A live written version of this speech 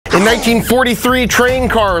In 1943, train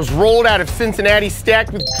cars rolled out of Cincinnati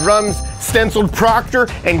stacked with drums stenciled Procter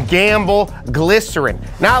and Gamble glycerin.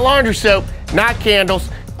 Not laundry soap, not candles,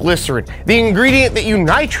 glycerin. The ingredient that you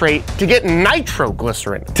nitrate to get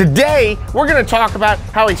nitroglycerin. Today, we're going to talk about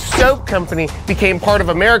how a soap company became part of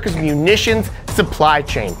America's munitions supply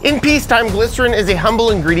chain. In peacetime, glycerin is a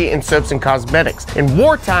humble ingredient in soaps and cosmetics. In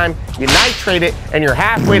wartime, you nitrate it and you're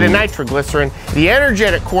halfway to nitroglycerin, the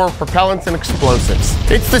energetic core of propellants and explosives.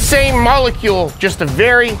 It's the same molecule, just a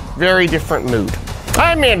very, very different mood.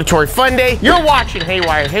 I'm Mandatory Fun Day, you're watching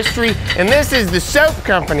Haywire History, and this is the soap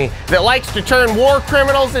company that likes to turn war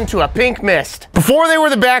criminals into a pink mist. Before they were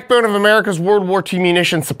the backbone of America's World War II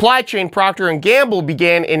munitions supply chain, Procter & Gamble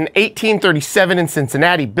began in 1837 in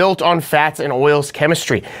Cincinnati, built on fats and oils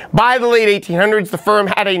chemistry. By the late 1800s, the firm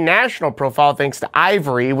had a national profile thanks to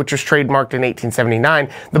Ivory, which was trademarked in 1879,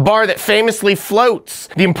 the bar that famously floats.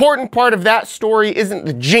 The important part of that story isn't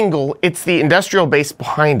the jingle, it's the industrial base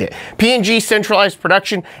behind it. P&G centralized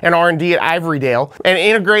production and R&D at Ivorydale, an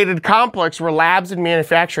integrated complex where labs and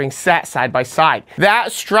manufacturing sat side by side.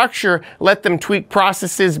 That structure let them tweak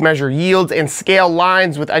processes, measure yields, and scale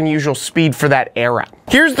lines with unusual speed for that era.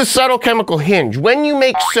 Here's the subtle chemical hinge. When you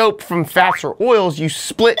make soap from fats or oils, you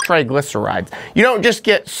split triglycerides. You don't just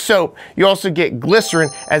get soap, you also get glycerin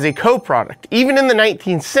as a co-product. Even in the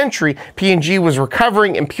 19th century, P&G was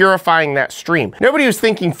recovering and purifying that stream. Nobody was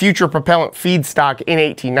thinking future propellant feedstock in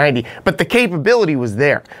 1890, but the capability was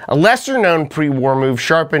there. A lesser-known pre-war move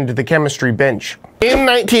sharpened the chemistry bench. In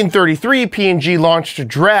 1933, P&G launched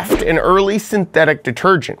Dreft, an early synthetic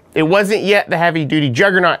detergent. It wasn't yet the heavy-duty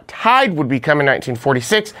juggernaut Tide would become in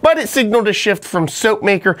 1946, but it signaled a shift from soap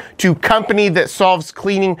maker to company that solves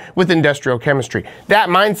cleaning with industrial chemistry. That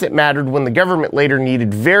mindset mattered when the government later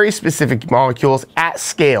needed very specific molecules at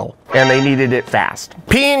scale, and they needed it fast.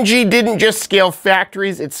 P&G didn't just scale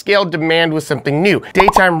factories, it scaled demand with something new,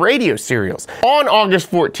 daytime radio serials. On August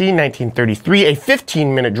 14, 1933, a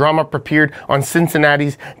 15-minute drama premiered on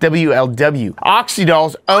Cincinnati's WLW,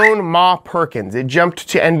 Oxydol's own Ma Perkins. It jumped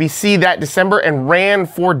to NBC that December and ran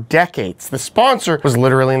for decades. The sponsor was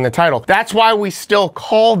literally in the title. That's why we still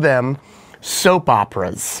call them soap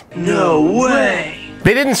operas. No way!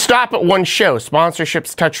 They didn't stop at one show.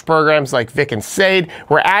 Sponsorships touched programs like Vic and Sade,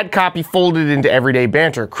 where ad copy folded into everyday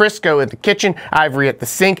banter. Crisco at the kitchen, Ivory at the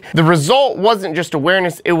sink. The result wasn't just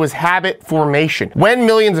awareness, it was habit formation. When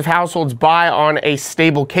millions of households buy on a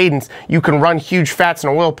stable cadence, you can run huge fats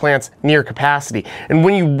and oil plants near capacity. And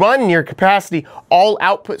when you run near capacity, all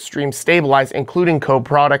output streams stabilize, including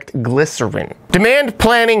co-product glycerin. Demand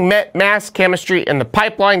planning met mass chemistry, and the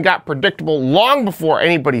pipeline got predictable long before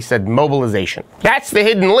anybody said mobilization. That's the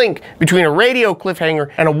hidden link between a radio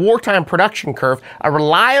cliffhanger and a wartime production curve. A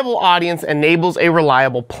reliable audience enables a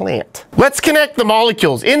reliable plant. Let's connect the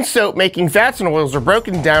molecules. In soap making, fats and oils are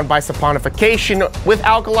broken down by saponification with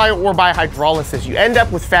alkali or by hydrolysis. You end up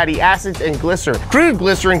with fatty acids and glycerin. Crude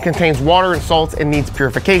glycerin contains water and salts and needs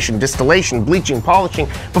purification, distillation, bleaching, polishing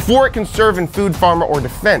before it can serve in food, pharma, or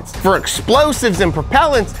defense. For explosives and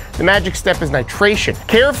propellants, the magic step is nitration,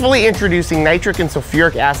 carefully introducing nitric and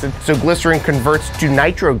sulfuric acid so glycerin converts to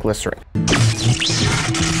nitroglycerin.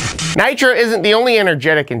 Nitro isn't the only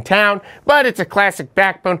energetic in town, but it's a classic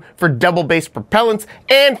backbone for double-base propellants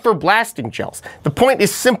and for blasting gels. The point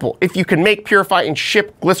is simple. If you can make, purify, and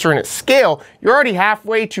ship glycerin at scale, you're already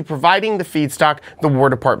halfway to providing the feedstock the War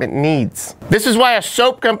Department needs. This is why a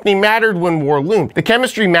soap company mattered when war loomed. The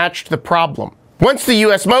chemistry matched the problem. Once the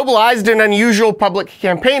U.S. mobilized, an unusual public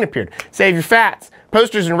campaign appeared. Save your fats.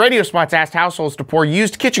 Posters and radio spots asked households to pour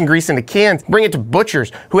used kitchen grease into cans, bring it to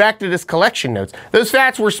butchers, who acted as collection notes. Those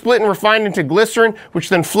fats were split and refined into glycerin, which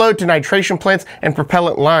then flowed to nitration plants and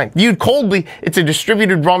propellant lines. Viewed coldly, it's a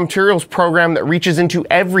distributed raw materials program that reaches into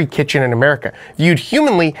every kitchen in America. Viewed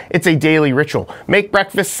humanly, it's a daily ritual. Make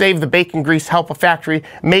breakfast, save the bacon grease, help a factory,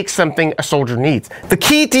 make something a soldier needs. The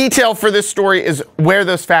key detail for this story is where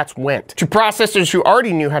those fats went. To processors who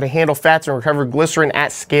already knew how to handle fats and recover glycerin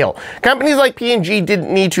at scale. Companies like P&G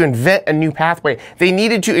didn't need to invent a new pathway. They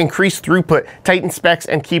needed to increase throughput, tighten specs,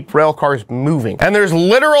 and keep rail cars moving. And there's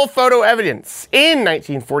literal photo evidence. In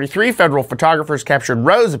 1943, federal photographers captured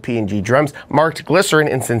rows of P&G drums marked glycerin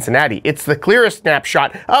in Cincinnati. It's the clearest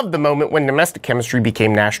snapshot of the moment when domestic chemistry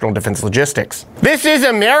became national defense logistics. This is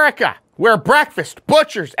America! where breakfast,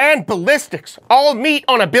 butchers, and ballistics all meet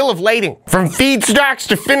on a bill of lading. From feedstocks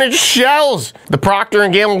to finished shells, the Procter &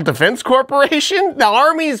 Gamble Defense Corporation, the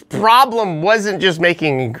Army's problem wasn't just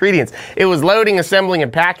making ingredients. It was loading, assembling,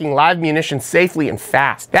 and packing live munitions safely and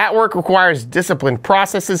fast. That work requires disciplined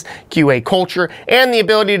processes, QA culture, and the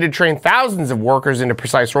ability to train thousands of workers into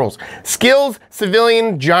precise roles. Skills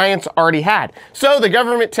civilian giants already had. So the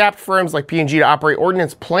government tapped firms like P&G to operate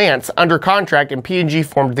ordnance plants under contract, and P&G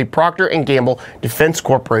formed the Procter & Gamble Defense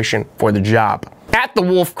Corporation for the job. At the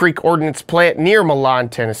Wolf Creek Ordnance Plant near Milan,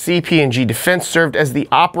 Tennessee, P&G Defense served as the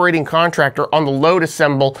operating contractor on the load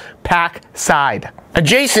assemble pack side.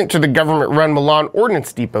 Adjacent to the government-run Milan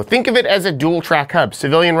Ordnance Depot, think of it as a dual-track hub,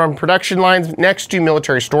 civilian-run production lines next to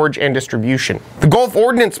military storage and distribution. The Gulf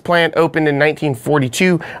Ordnance Plant opened in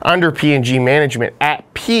 1942 under P&G management. At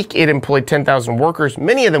peak, it employed 10,000 workers,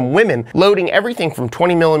 many of them women, loading everything from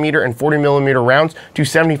 20mm and 40mm rounds to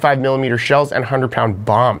 75mm shells and 100-pound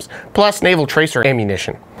bombs, plus naval tracer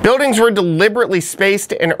ammunition. Buildings were deliberately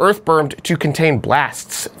spaced and earth-bermed to contain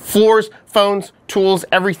blasts. Floors, phones, tools,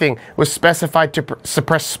 everything was specified to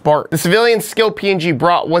suppress spark. The civilian skill P&G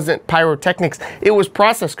brought wasn't pyrotechnics, it was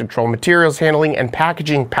process control, materials handling, and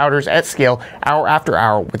packaging powders at scale, hour after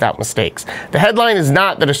hour, without mistakes. The headline is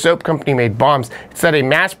not that a soap company made bombs, it's that a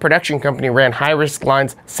mass production company ran high-risk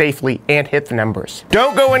lines safely and hit the numbers.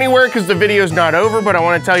 Don't go anywhere because the video's not over, but I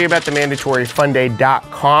want to tell you about the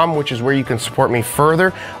mandatoryfunday.com, which is where you can support me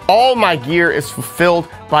further. All my gear is fulfilled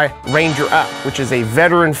by Ranger Up, which is a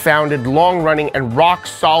veteran-founded, long-running, and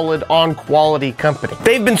rock-solid on-quality company.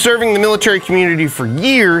 They've been serving the military community for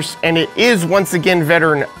years, and it is once again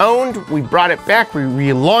veteran-owned. We brought it back, we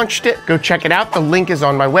relaunched it. Go check it out. The link is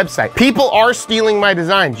on my website. People are stealing my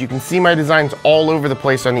designs. You can see my designs all over the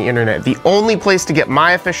place on the internet. The only place to get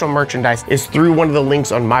my official merchandise is through one of the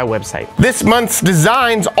links on my website. This month's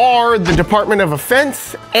designs are the Department of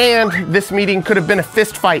Defense, and this meeting could have been a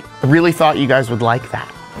fist fight. I really thought you guys would like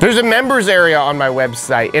that. There's a members area on my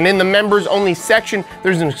website, and in the members only section,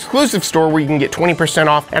 there's an exclusive store where you can get 20%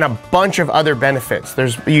 off and a bunch of other benefits.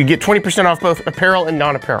 You get 20% off both apparel and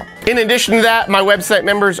non-apparel. In addition to that, my website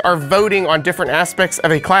members are voting on different aspects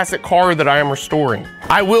of a classic car that I am restoring.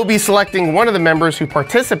 I will be selecting one of the members who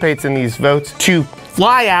participates in these votes to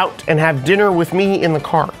fly out and have dinner with me in the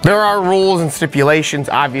car. There are rules and stipulations,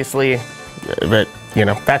 obviously, but you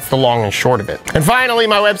know, that's the long and short of it. And finally,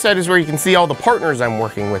 my website is where you can see all the partners I'm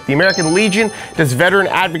working with. The American Legion does veteran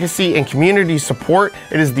advocacy and community support.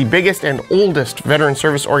 It is the biggest and oldest veteran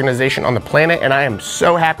service organization on the planet, and I am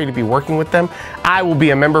so happy to be working with them. I will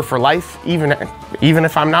be a member for life, even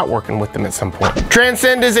if I'm not working with them at some point.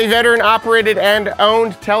 Transcend is a veteran-operated and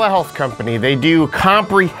owned telehealth company. They do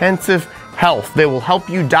comprehensive health. They will help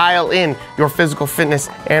you dial in your physical fitness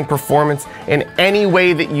and performance in any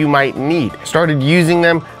way that you might need. I started using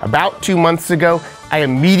them about 2 months ago. I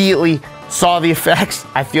immediately saw the effects.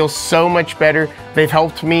 I feel so much better. They've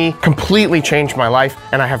helped me completely change my life,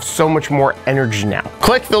 and I have so much more energy now.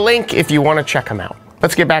 Click the link if you want to check them out.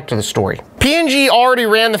 Let's get back to the story. P&G already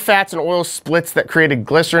ran the fats and oil splits that created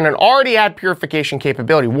glycerin and already had purification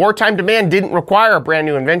capability. Wartime demand didn't require a brand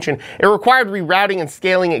new invention. It required rerouting and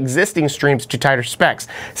scaling existing streams to tighter specs.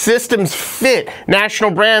 Systems fit national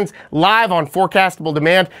brands live on forecastable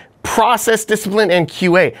demand, process discipline, and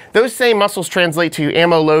QA. Those same muscles translate to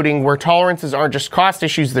ammo loading, where tolerances aren't just cost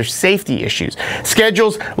issues, they're safety issues.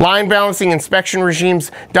 Schedules, line balancing, inspection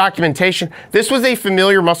regimes, documentation. This was a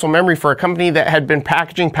familiar muscle memory for a company that had been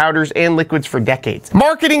packaging powders and liquids for decades.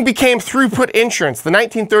 Marketing became throughput insurance. The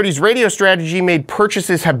 1930s radio strategy made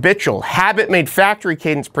purchases habitual. Habit made factory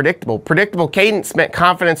cadence predictable. Predictable cadence meant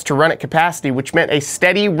confidence to run at capacity, which meant a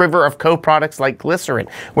steady river of co-products like glycerin.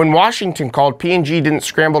 When Washington called, P&G didn't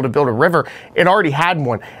scramble to build a river, it already had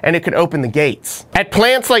one, and it could open the gates. At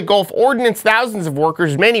plants like Gulf Ordnance, thousands of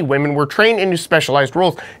workers, many women, were trained into specialized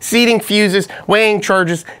roles: seating fuses, weighing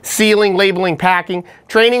charges, sealing, labeling, packing.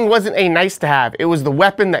 Training wasn't a nice to have, it was the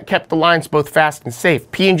weapon that kept the lines both fast and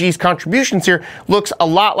safe. P&G's contributions here looks a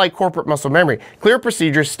lot like corporate muscle memory. Clear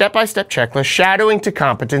procedures, step-by-step checklists, shadowing to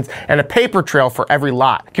competence, and a paper trail for every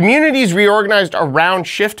lot. Communities reorganized around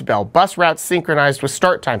shift bell, bus routes synchronized with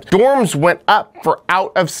start times. Dorms went up for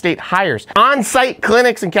out-of-state hires. On-site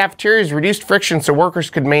clinics and cafeterias reduced friction so workers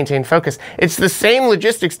could maintain focus. It's the same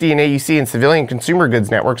logistics DNA you see in civilian consumer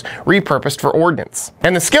goods networks repurposed for ordnance.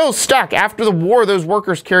 And the skills stuck. After the war, those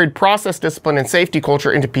workers carried process discipline and safety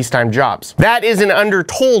culture into peacetime jobs. That is an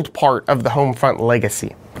undertold part of the home front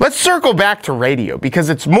legacy. Let's circle back to radio, because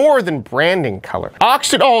it's more than branding color.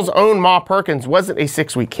 Oxydol's own Ma Perkins wasn't a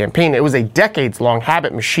 6-week campaign, it was a decades-long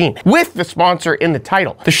habit machine, with the sponsor in the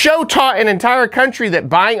title. The show taught an entire country that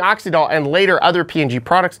buying Oxydol and later other P&G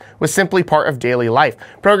products was simply part of daily life.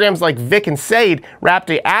 Programs like Vic and Sade wrapped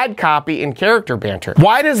an ad copy in character banter.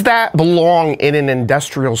 Why does that belong in an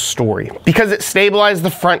industrial story? Because it stabilized the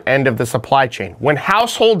front end of the supply chain. When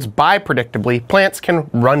households buy predictably, plants can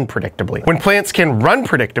run predictably. When plants can run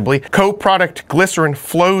predictably, co-product glycerin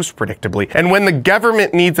flows predictably. And when the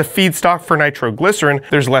government needs a feedstock for nitroglycerin,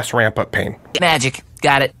 there's less ramp-up pain. Magic.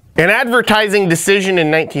 Got it. An advertising decision in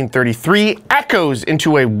 1933 echoes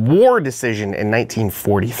into a war decision in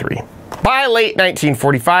 1943. By late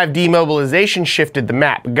 1945, demobilization shifted the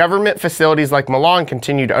map. Government facilities like Milan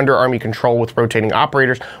continued under Army control with rotating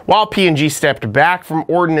operators, while P&G stepped back from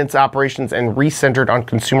ordnance operations and recentered on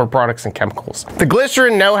consumer products and chemicals. The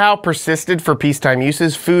glycerin know-how persisted for peacetime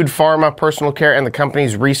uses. Food, pharma, personal care, and the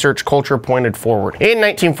company's research culture pointed forward. In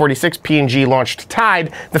 1946, P&G launched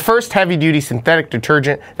Tide, the first heavy-duty synthetic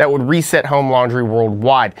detergent that would reset home laundry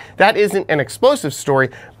worldwide. That isn't an explosive story,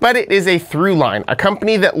 but it is a through line. A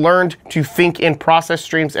company that learned to think in process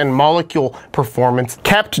streams and molecule performance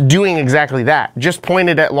kept doing exactly that, just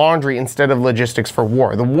pointed at laundry instead of logistics for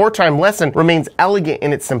war. The wartime lesson remains elegant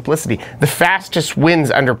in its simplicity. The fastest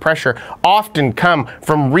wins under pressure often come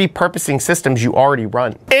from repurposing systems you already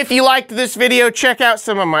run. If you liked this video, check out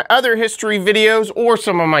some of my other history videos or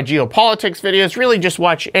some of my geopolitics videos. Really just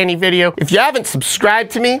watch any video. If you haven't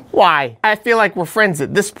subscribed to me, why? I feel like we're friends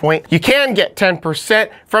at this point. You can get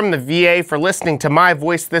 10% from the VA for listening to my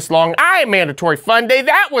voice this long. I am Mandatory Fun Day.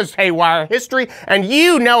 That was Haywire History, and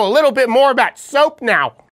you know a little bit more about soap now.